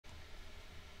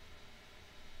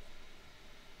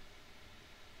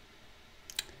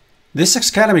This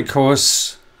Academy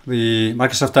course, the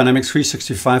Microsoft Dynamics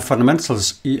 365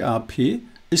 Fundamentals ERP,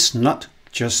 is not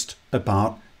just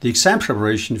about the exam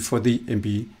preparation for the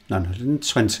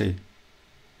MB-920.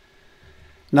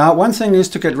 Now, one thing is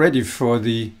to get ready for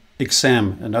the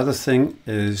exam. Another thing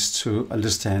is to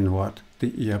understand what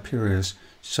the ERP is.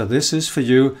 So this is for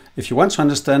you if you want to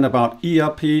understand about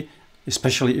ERP,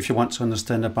 especially if you want to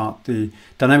understand about the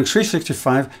Dynamics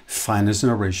 365 Finance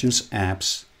and Operations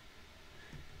apps.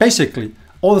 Basically,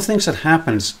 all the things that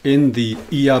happens in the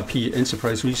ERP,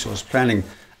 Enterprise Resource Planning,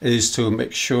 is to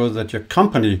make sure that your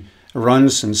company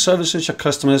runs and services your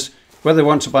customers, whether they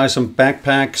want to buy some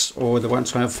backpacks or they want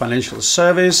to have financial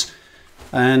service,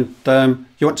 and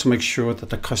you want to make sure that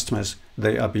the customers,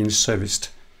 they are being serviced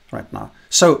right now.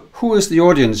 So who is the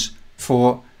audience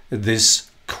for this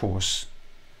course?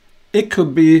 It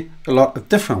could be a lot of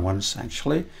different ones,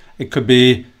 actually. It could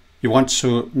be you want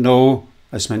to know,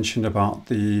 as mentioned, about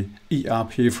the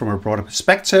ERP from a broader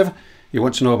perspective. You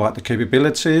want to know about the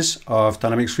capabilities of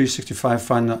Dynamics 365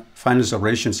 Finance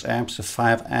Operations apps, the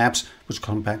 5 apps, which I'll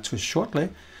come back to shortly.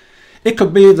 It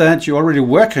could be that you're already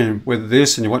working with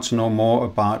this and you want to know more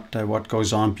about what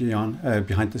goes on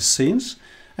behind the scenes.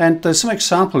 And there's some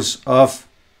examples of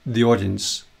the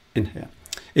audience in here.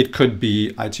 It could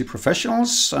be IT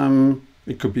professionals.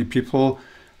 It could be people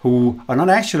who are not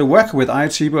actually working with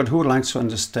IT, but who would like to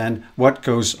understand what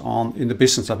goes on in the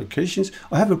business applications,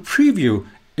 or have a preview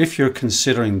if you're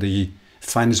considering the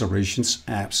finance operations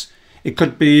apps. It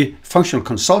could be functional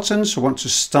consultants who want to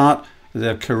start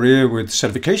their career with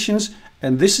certifications,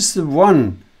 and this is the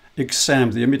one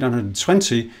exam, the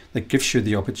MB-920, that gives you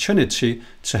the opportunity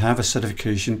to have a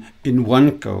certification in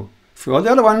one go. For all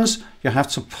the other ones, you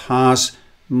have to pass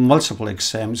multiple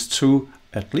exams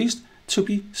at least to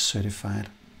be certified.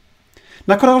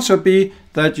 Now, it could also be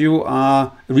that you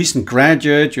are a recent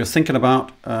graduate, you're thinking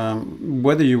about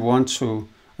whether you want to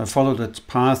follow the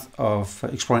path of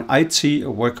exploring IT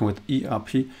or working with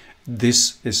ERP.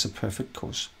 This is a perfect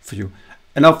course for you.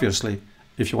 And obviously,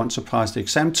 if you want to pass the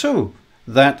exam too,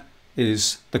 that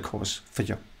is the course for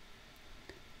you.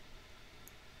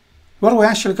 What are we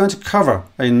actually going to cover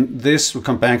in this? We'll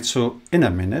come back to in a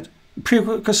minute.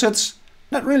 Prerequisites,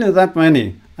 not really that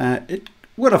many. It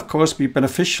would of course be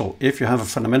beneficial if you have a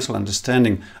fundamental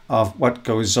understanding of what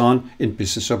goes on in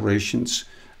business operations.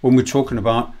 When we're talking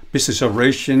about business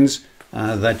operations,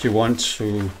 that you want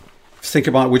to think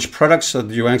about which products that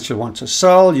you actually want to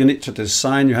sell, you need to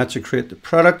design, you have to create the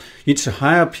product, you need to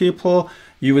hire people,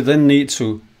 you would then need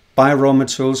to buy raw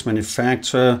materials,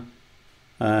 manufacture,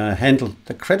 handle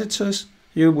the creditors,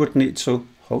 you would need to,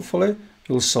 hopefully,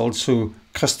 you'll sell to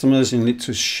customers, you need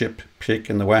to ship, pick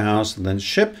in the warehouse and then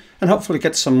ship, and hopefully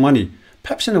get some money,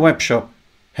 perhaps in a web shop,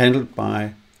 handled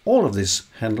by, all of this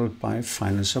handled by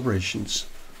finance operations.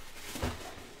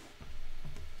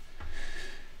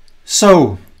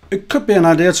 So it could be an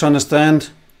idea to understand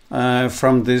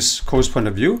from this course point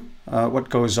of view what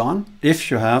goes on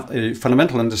if you have a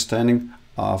fundamental understanding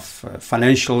of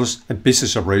financials and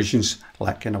business operations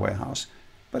like in a warehouse.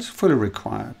 But it's fully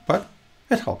required, but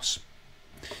it helps.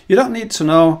 You don't need to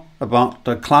know about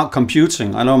the cloud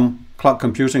computing. I know cloud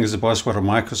computing is a buzzword of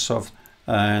Microsoft,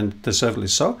 and deservedly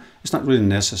so. It's not really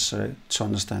necessary to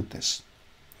understand this.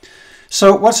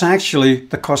 So what's actually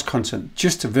the course content?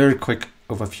 Just a very quick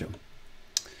overview.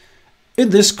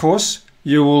 In this course,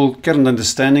 you will get an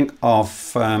understanding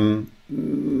of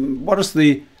what is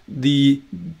the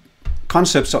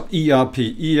concepts of ERP.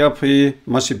 ERP,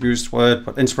 must be used word,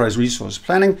 but enterprise resource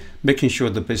planning, making sure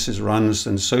the business runs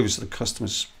and serves the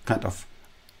customers kind of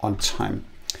on time.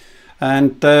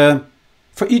 And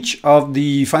for each of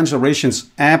the finance operations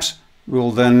apps,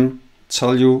 we'll then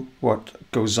tell you what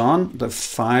goes on, the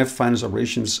 5 finance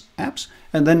operations apps,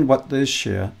 and then what they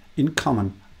share in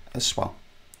common as well.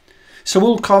 So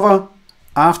we'll cover,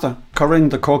 after covering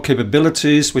the core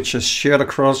capabilities, which is shared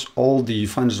across all the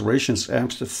finance operations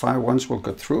apps, the 5 ones we'll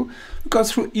go through. We'll go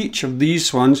through each of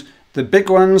these ones. The big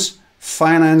ones,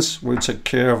 finance, will take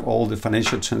care of all the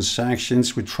financial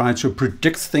transactions. We try to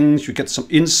predict things, you get some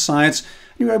insights,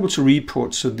 and you're able to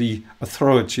report to the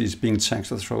authorities, being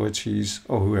tax authorities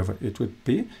or whoever it would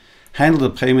be. Handle the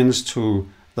payments to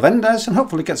the vendors and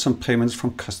hopefully get some payments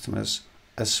from customers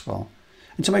as well.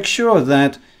 And to make sure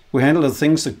that we handle the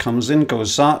things that comes in,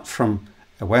 goes out from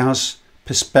a warehouse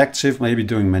perspective, maybe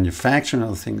doing manufacturing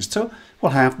and other things too,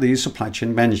 we'll have the supply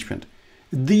chain management.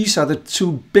 These are the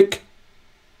 2 big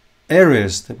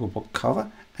areas that we will cover.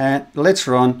 And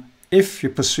later on, if you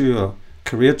pursue a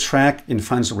career track in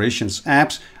finance operations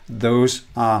apps, those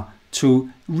are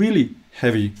 2 really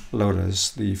heavy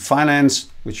loaders. The finance,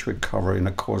 which we cover in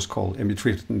a course called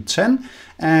MB-920,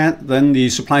 and then the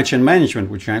supply chain management,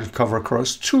 which we actually cover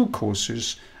across 2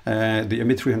 courses, the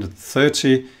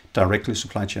MB-930 directly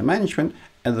supply chain management,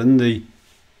 and then the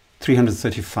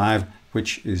 335,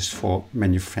 which is for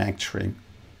manufacturing,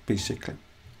 basically.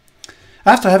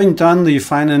 After having done the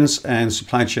finance and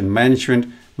supply chain management,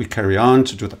 we carry on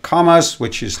to do the commerce,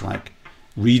 which is like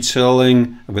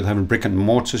retailing, with having brick and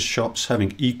mortar shops,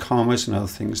 having e-commerce and other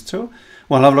things too.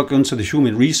 We'll have a look into the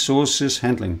human resources,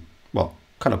 handling, well,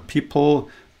 kind of people,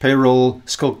 payroll,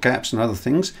 skill gaps and other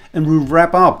things. And we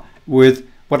wrap up with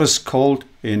what is called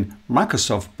in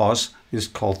Microsoft Boss, is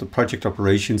called the Project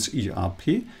Operations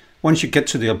ERP. Once you get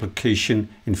to the application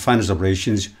in finance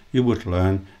operations, you would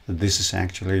learn that this is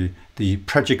actually the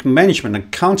project management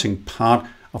accounting part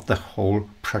of the whole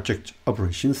project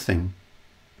operation thing.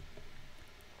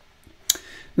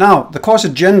 Now, the course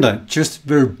agenda, just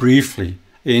very briefly.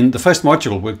 In the first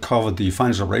module, we'll cover the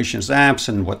finance operations apps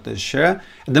and what they share.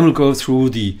 And then we'll go through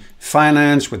the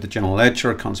finance with the general ledger,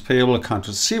 accounts payable, accounts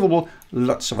receivable,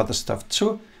 lots of other stuff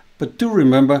too. But do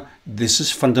remember, this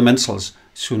is fundamentals,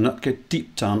 so not get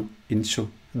deep down into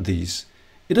these.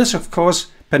 It is, of course,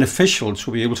 beneficial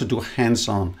to be able to do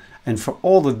hands-on. And for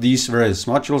all of these various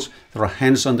modules, there are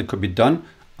hands-on that could be done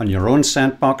on your own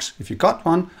sandbox if you got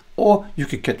one, or you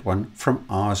could get one from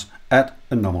ours at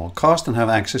a nominal cost and have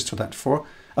access to that for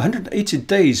 180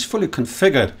 days, fully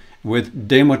configured with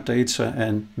demo data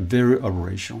and very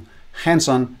operational.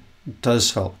 Hands-on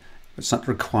does help. It's not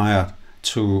required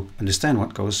to understand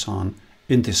what goes on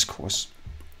in this course.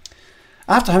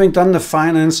 After having done the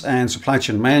finance and supply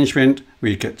chain management,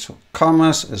 we get to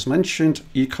commerce, as mentioned,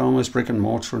 e-commerce, brick and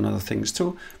mortar and other things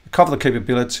too. We cover the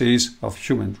capabilities of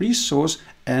human resource,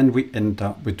 and we end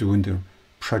up with doing the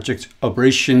project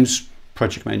operations,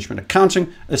 project management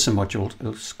accounting, as a module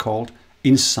is called,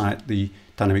 inside the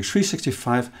Dynamics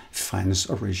 365 finance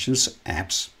operations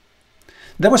apps.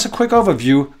 That was a quick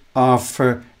overview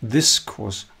of this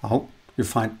course. I hope you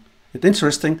find it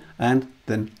interesting, and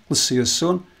then we'll see you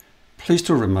soon. Please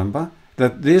do remember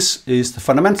that this is the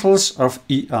fundamentals of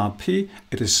ERP.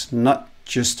 It is not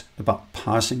just about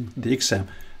passing the exam,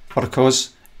 but of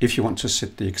course, if you want to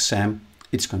sit the exam,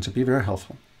 it's going to be very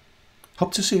helpful.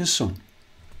 Hope to see you soon.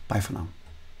 Bye for now.